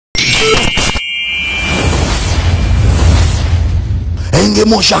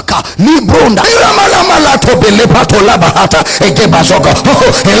Engemoshaka libronda ilamalamato belepato labahata egebazogo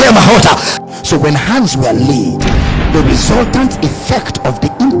elemahota. So when hands were laid, the resultant effect of the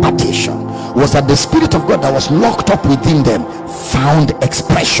impartation was that the Spirit of God that was locked up within them found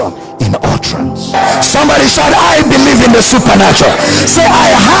expression in utterance. Somebody shout, I believe in the supernatural. Say,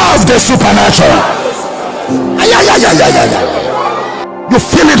 I have the supernatural. You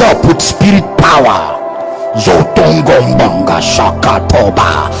fill it up with spirit power. Zotongombanga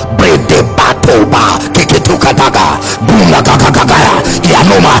shakatoba brede batoba keketukataga bunagagagaya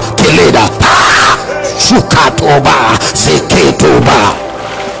yanoma keleda shukatoba seketoba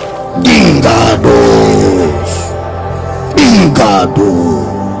ingados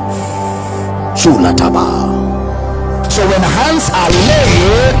sulataba. So when hands are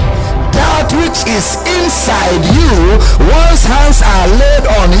laid, that which is inside you, once hands are laid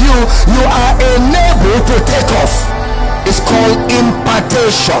on you, you are enabled to take off. It's called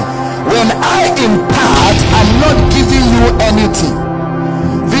impartation. When I impart, I'm not giving you anything.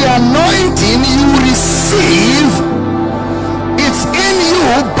 The anointing you receive, it's in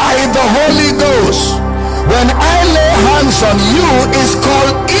you by the Holy Ghost. When I lay hands on you, it's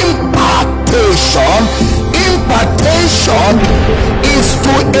called impartation. Impartation is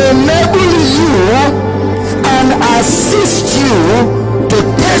to enable you and assist you to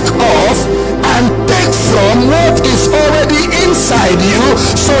take off and take from what is already inside you,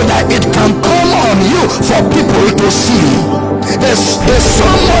 so that it can come on you for people to see. There's so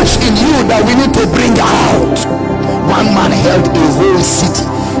much in you that we need to bring out. One man held a whole city.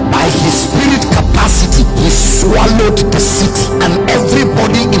 By his spirit capacity, he swallowed the city, and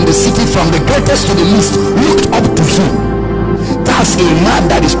everybody in the city, from the greatest to the least, looked up to him. That's a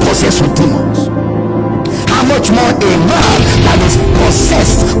man that is possessed with demons. How much more a man that is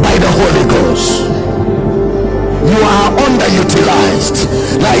possessed by the Holy Ghost? You are underutilized.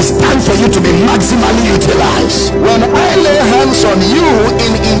 Now it's time for you to be maximally utilized. When I lay hands on you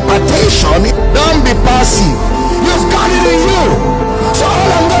in impartation, don't be passive. You've got it in you. So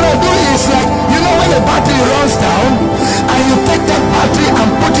all I'm gonna do is, like, you know, when a battery runs down and you take that battery and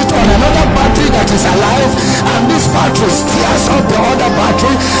put it on another battery that is alive, and this battery steers up the other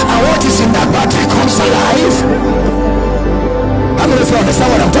battery, and what is in that battery comes alive. I don't know if you understand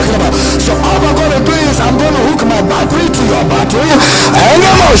what I'm talking about. So all I'm gonna do is, I'm gonna hook my battery to your battery, and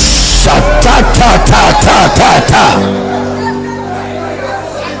I'm gonna shut ta.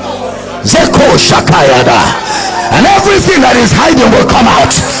 Zeko shakayada. And everything that is hiding will come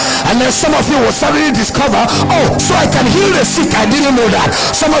out. And then some of you will suddenly discover, oh, so I can heal the sick. I didn't know that.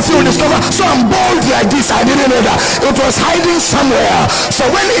 Some of you will discover, so I'm bold like this. I didn't know that. It was hiding somewhere. So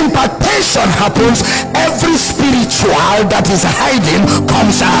when impartation happens, every spiritual that is hiding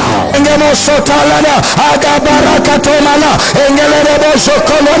comes out.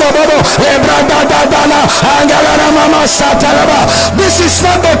 This is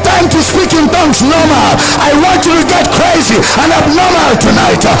not the time to speak in tongues normal. I want you to get crazy and abnormal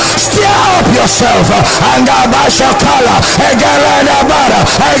tonight. Stir up yourself. Angabashakala, Egelena Bara,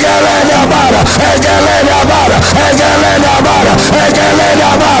 Egelena Bara, Egelena Bara, Egelena Bara, Egelena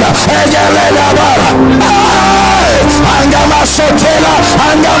Bara, Egelena Bara. Angamasotela,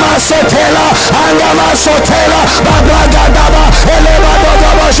 Angamasotela, Angamasotela, Babagadaba,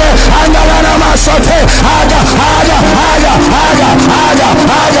 Elevadoboshe, Angalana Masote, Aga, Aga, Aga, Aga, Aga,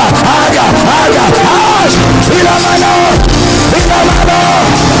 Aga, Aga, Aga, Aga, Iramano, Iramano.